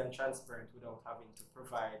very easy and transparent without having to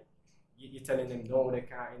provide. You're telling them, no, they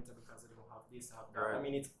can't enter because they don't have this, have that. Right. I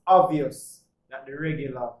mean, it's obvious that the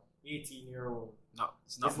regular 18-year-old No,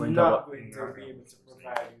 it's is not not going to going to be able to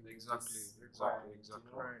provide you with Exactly, this exactly, requirement, exactly.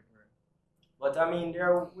 you know? Right. But I mean,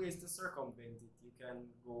 there are ways to circumvent it. You can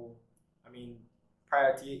go, I mean,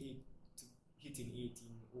 prior to hitting 18,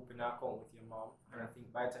 open an account with your mom. And I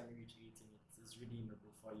think by the time you reach 18, it is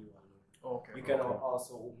redeemable for you alone. Okay. You can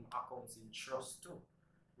also open accounts in trust too,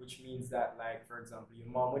 which means that, like, for example, your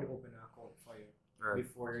mom would open an account for you Right.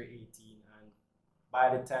 before you're 18, and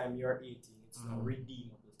by the time you're 18, it's now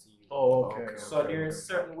redeemable to you. Oh, okay. Okay. So there's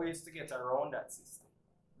certain ways to get around that system.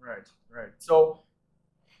 Right. So,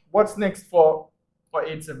 what's next for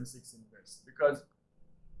 876 Invest? Because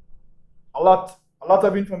a lot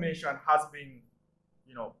of information has been,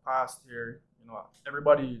 passed here.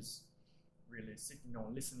 Everybody is really sitting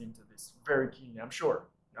down, listening to this very keenly. I'm sure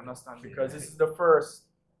you understand, because this is the first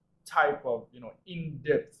type of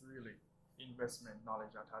in-depth really investment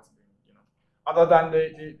knowledge that has been other than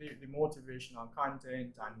the motivational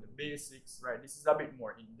content and the basics, right? This is a bit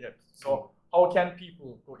more in-depth. So how can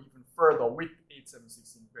people go even further with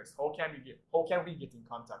 876 Invest? How can we get in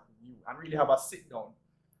contact with you and really have a sit down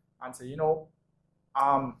and say,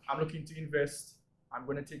 I'm looking to invest, I'm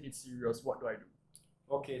going to take it serious, what do I do?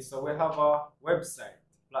 Okay, so we have a website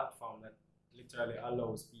platform that literally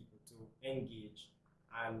allows people to engage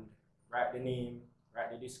and write the name,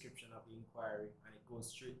 write the description of the inquiry, and it goes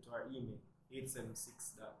straight to our email,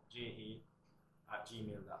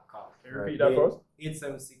 876.ja@gmail.com. Can you repeat that for us?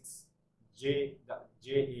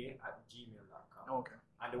 876ja@gmail.com. Okay.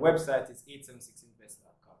 And the website is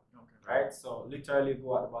 876invest.com. Okay. Right? So literally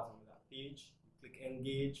go at the bottom of that page, click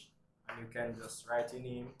engage, and you can just write your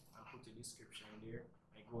name and put your description there.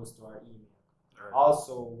 It goes to our email. Right.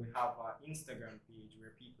 Also, we have our Instagram page where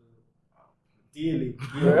people daily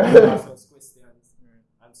ask us questions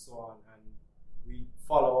and so on, and we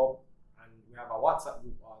follow up, and we have a WhatsApp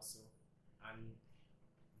group also, and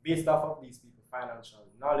based off of these people financial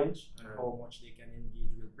knowledge and how much they can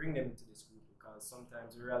engage, we'll bring them into this group, because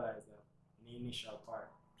sometimes we realize that in the initial part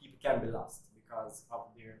people can be lost because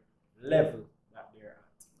of their level that they're at.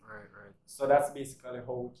 Right. So that's basically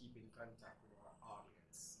how we keep in contact with our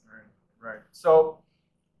audience. Right. So,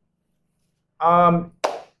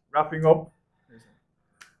 wrapping up,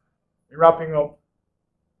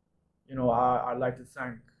 I'd like to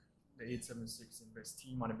thank the 876 Invest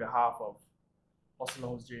team on behalf of Hustle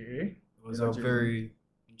House JA. It was You know, a very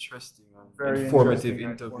interesting and Very informative interesting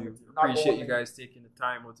and interview. informative. Not Appreciate only- you guys taking the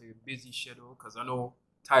time out of your busy schedule, because I know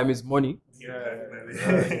time is money.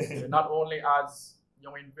 Definitely. Not only as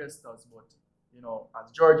young investors, but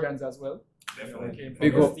as Georgians as well. Definitely. We came from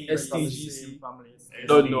Big up the STGC. same family.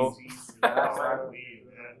 Don't know.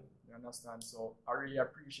 You understand? So I really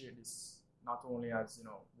appreciate this, not only as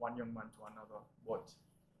one young man to another, but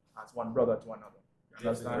as one brother to another. You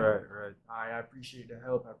understand? Right. I appreciate the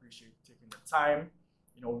help. I appreciate taking the time.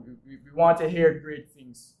 We want to hear great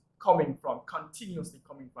things continuously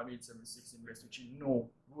coming from 876 Invest, which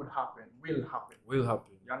would happen, will happen. Will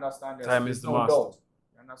happen. You understand? Time is the no master. doubt.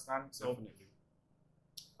 You understand? So Definitely.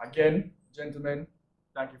 again, gentlemen,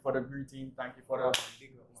 thank you for the greeting. Thank you for the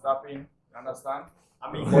stopping. You understand?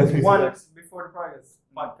 I mean, there's one before the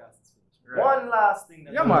podcast is finished. Right. One last thing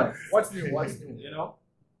that Yeah, man. What's new? We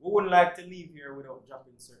wouldn't like to leave here without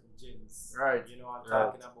dropping certain gems. Right. I'm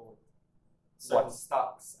talking about certain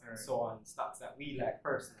stocks and so on, stocks that we like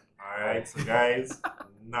personally. Alright, so guys,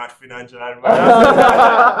 not financial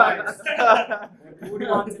advice. We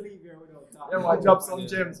wouldn't want to leave here without talking. Yeah, man. Drop some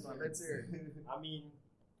gems, man. Let's hear it. I mean,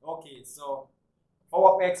 okay, so for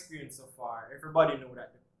what we experienced so far, everybody know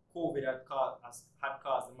that the COVID had caused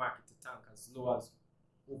the market to tank as low as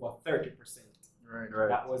over 30%. Right.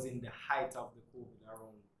 That was in the height of the COVID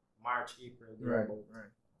around March, April. Right.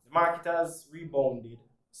 The market has rebounded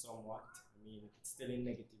somewhat. I mean, it's still in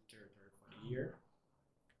negative territory for the year.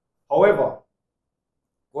 However,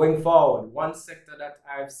 going forward, one sector that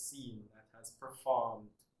I've seen that has performed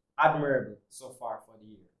admirable so far for the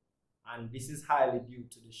year, and this is highly due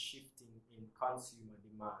to the shifting in consumer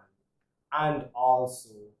demand and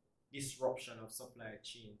also disruption of supply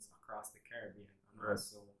chains across the Caribbean and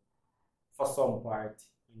also for some part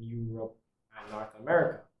in Europe and North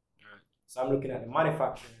America. So I'm looking at the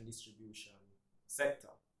manufacturing and distribution sector.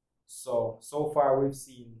 So far we've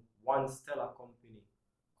seen one stellar company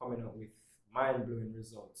coming up with mind-blowing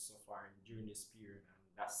results so far during this period,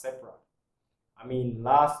 and that's Seprat. I mean,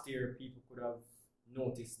 last year people could have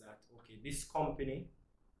noticed that, okay, this company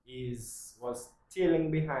was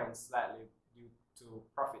tailing behind slightly due to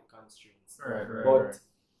profit constraints. But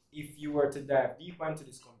if you were to dive deeper into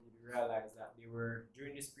this company, you realize that they were,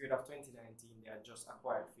 during this period of 2019, they had just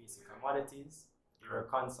acquired Facey Commodities, they were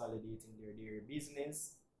consolidating their dairy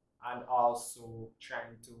business, and also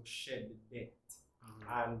trying to shed the debt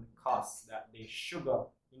and costs that the sugar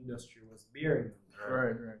industry was bearing.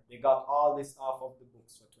 Right. They got all this off of the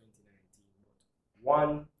books for 2019. But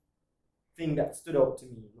one thing that stood out to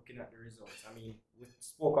me looking at the results, I mean, we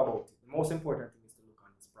spoke about it. The most important thing is to look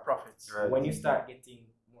on its profits. Right. When you start getting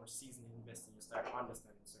more seasoned investing, you start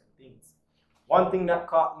understanding certain things. One thing that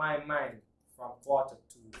caught my mind from quarter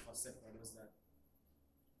 2 for Seprat was that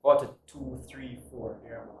quarter 2, 3, 4,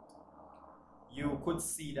 thereabout, you could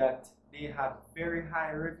see that they had very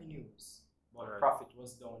high revenues, but profit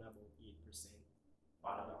was down about 8%.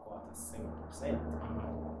 For another quarter, 7%.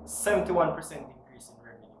 71% increase in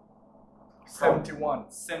revenue. 71. 71%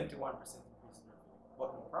 increase in revenue,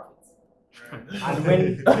 but no profits. Right. And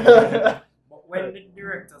when the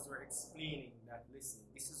directors were explaining that, listen,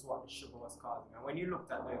 this is what the sugar was causing, and when you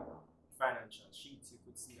looked at the financial sheets, you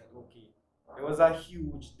could see that, okay, there was a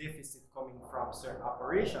huge deficit coming from certain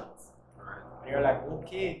operations. And you're like,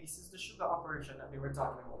 okay, this is the sugar operation that they were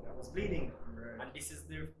talking about that was bleeding. And this is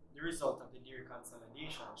the result of the dairy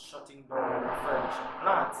consolidation, shutting down and refurbishing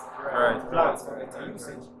plants. Plants for better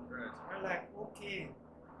usage. You're like, okay,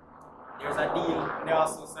 there's a deal. They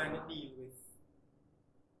also signed a deal with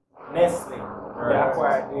Nestle. They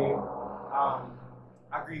acquired the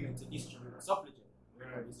agreement to distribute Supplegent.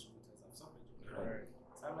 We're distributors of Supplegent.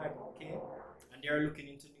 So I'm like, okay. And they're looking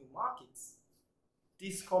into new markets.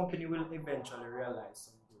 This company will eventually realize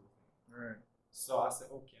some growth. So I said,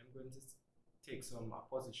 okay, I'm going to take some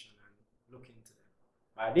position and look into them.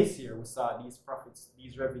 By this year, we saw these profits,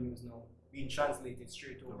 these revenues now being translated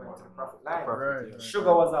straight over into the profit line.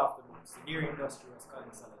 Sugar was off the books, the dairy industry was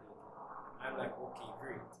consolidated. I'm like, okay,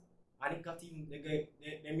 great. And it got even,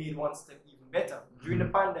 they made one step even better. During the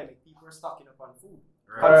pandemic, people were stocking up on food.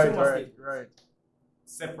 Consumer staples.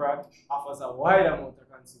 Seprat offers a wide amount of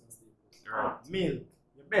consumer staples. Milk,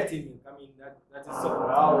 your Betty milk. I mean, that is something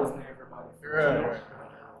I always know everybody.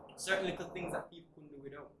 Certain little things that people couldn't do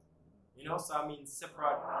without. You know, so I mean,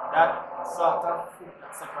 Seprat, that sort of food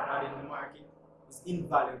that Seprat had in the market is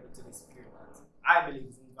invaluable to this period. I believe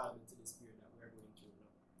it's invaluable to this period that we're going through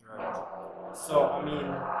now. So, I mean,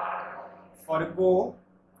 for the goal,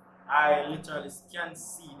 I literally can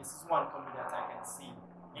see, this is one company that I can see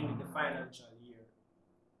in the financial year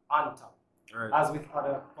on top. As with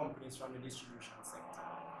other companies from the distribution sector.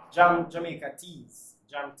 Jamaica Teas,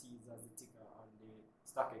 Jam Teas as the ticker on the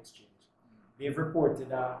stock exchange. They've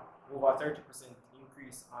reported over 30%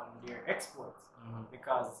 increase on their exports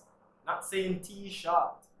because, not saying tea is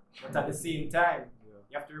short, but at the same time,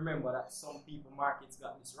 you have to remember that some people markets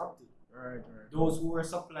got disrupted. Those who were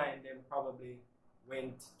supplying them probably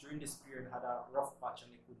went during this period, had a rough patch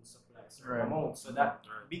and they couldn't supply a certain amount. So that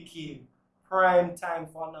became prime time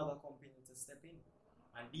for another company to step in.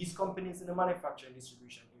 And these companies in the manufacturing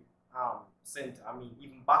distribution center, I mean,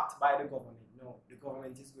 even backed by the government, no, the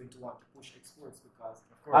government is going to want to push exports because,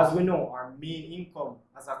 as we know, our main income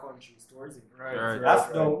as a country is tourism.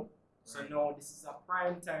 That's down. So now this is a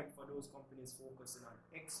prime time for those companies focusing on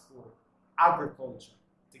export, agriculture,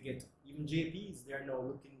 to get even JPs. They're now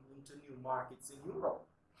looking into new markets in Europe.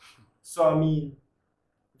 So I mean,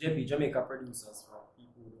 JP, Jamaica producers, for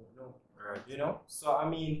people who don't know, you know. So I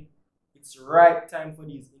mean, it's right time for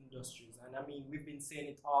these industries, and I mean, we've been saying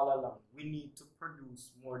it all along. We need to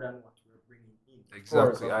produce more than what we're bringing in.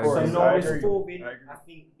 Exactly. So now with COVID, I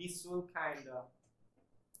think this will kind of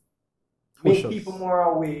make people more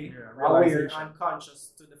aware and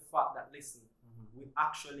conscious to the fact that, listen, we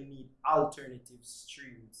actually need alternative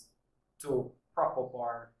streams to prop up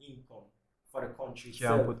our income for the country.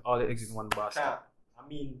 Can't put all the eggs in one basket. I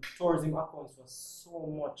mean, tourism accounts for so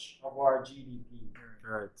much of our GDP.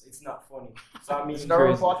 It's not funny. So I mean, it's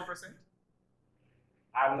around 40%.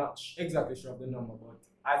 I'm not exactly sure of the number, but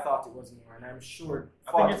I thought it was more, and I'm sure.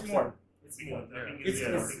 I think it's more. It's more.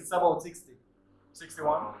 It's about 60.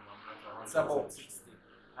 61. It's about 60.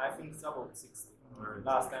 I think it's about 60.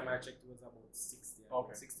 Last time I checked, it was about 60.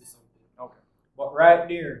 Okay. 60 something. Okay. But right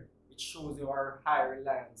there, it shows you our high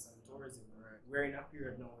reliance on tourism. We're in a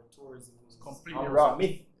period now where tourism is completely rocked. a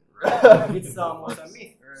myth. It's almost a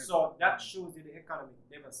myth. So that shows you the economic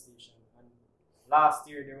devastation and last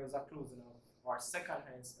year there was a closing of our second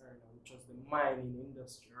highest earner, which was the mining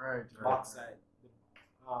industry. Right. Bauxite.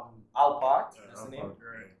 Alpart, that's the name,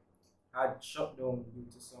 Right. had shut down due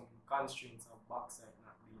to some constraints of bauxite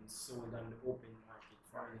not being sold on the open market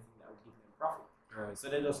for anything that would give them profit. Right. So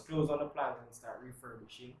they just close on the plant and start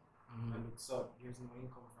refurbishing. Mhm. And so there's no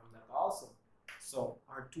income from that also. So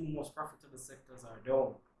our two most profitable sectors are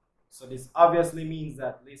down. So this obviously means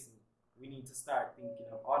that, listen, we need to start thinking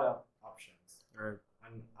of other options. Right.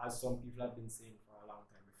 And as some people have been saying for a long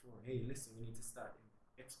time before, hey, listen, we need to start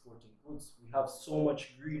exporting goods. We have so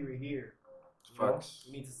much greenery here. You know? Facts.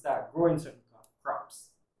 We need to start growing certain crops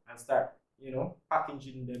and start,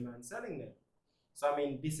 packaging them and selling them. So I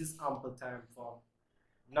mean, this is ample time for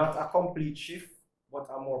not a complete shift, but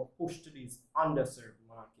a more push to these underserved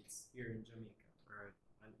markets here in Jamaica. Right.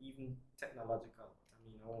 And even technological. I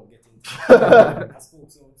mean, I won't get into I spoke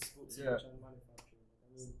so Yeah. much on manufacturing. I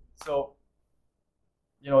mean, So,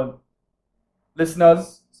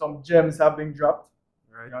 listeners, some gems have been dropped.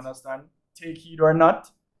 Right. You understand? Take heed or not,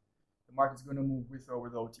 the market's going to move with or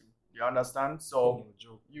without you. You understand? So, No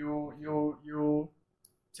joke. you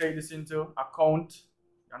take this into account.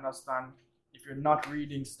 You understand? If you're not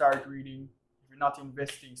reading, start reading. If you're not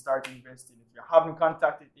investing, start investing. If you haven't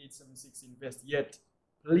contacted 876 Invest yet,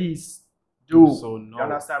 please do. So no. You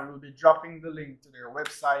understand? We will be dropping the link to their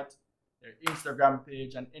website, their Instagram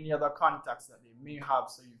page, and any other contacts that they may have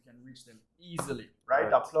so you can reach them easily. Right?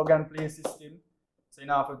 Right. A plug and play system. So you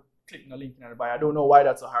don't have to click the link in the bio. I don't know why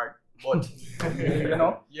that's so hard, but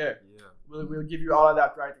yeah. Yeah. We'll give you all of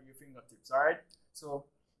that right at your fingertips. All right. So,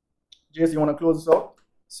 Jason, you want to close this out?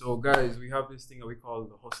 So guys, we have this thing that we call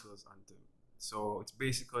the Hustlers Anthem. So it's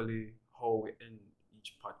basically how we end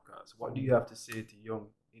each podcast. What do you have to say to young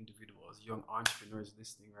individuals, young entrepreneurs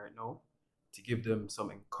listening right now, to give them some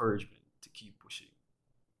encouragement to keep pushing?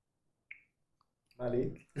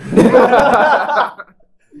 Malik. Just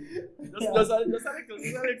a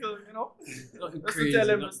little, Nothing Just crazy, to tell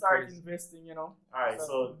them to nothing start crazy. investing, Alright,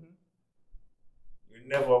 so Mhm. you're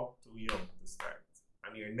never too young to start,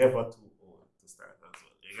 and you're never too old to start as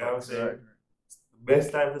well. You know what I'm saying? Right. The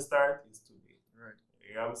best time to start is today. Right.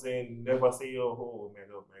 You know what I'm saying? Never say, oh, man,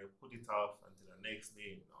 put it off until the next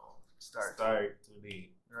day. No, Start. today.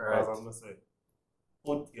 Right. Because I'm going to say,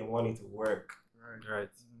 put your money to work. Right. Right.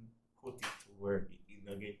 Put it to work. You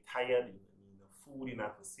don't get tired. You don't need no food. You don't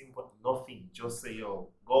have to simple nothing. Just say, yo,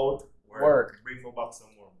 go out, work. Bring me back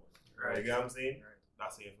some more money. Right. You know what I'm saying? Right.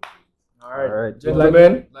 That's it for me. All right. Alright.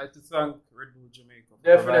 Gentlemen, I'd like to thank Red Bull Jamaica for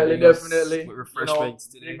definitely. providing us With with refreshments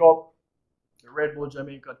today. Big up the Red Bull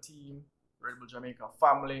Jamaica team, Red Bull Jamaica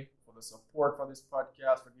family for the support for this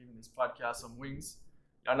podcast, for giving this podcast some wings.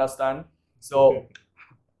 You understand? So,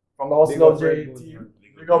 from the Hustle of J team,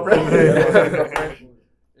 big up Red Bull.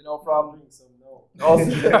 From Drink some now.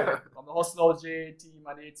 from the Hustle of J team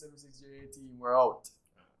and the 876 J team, we're out.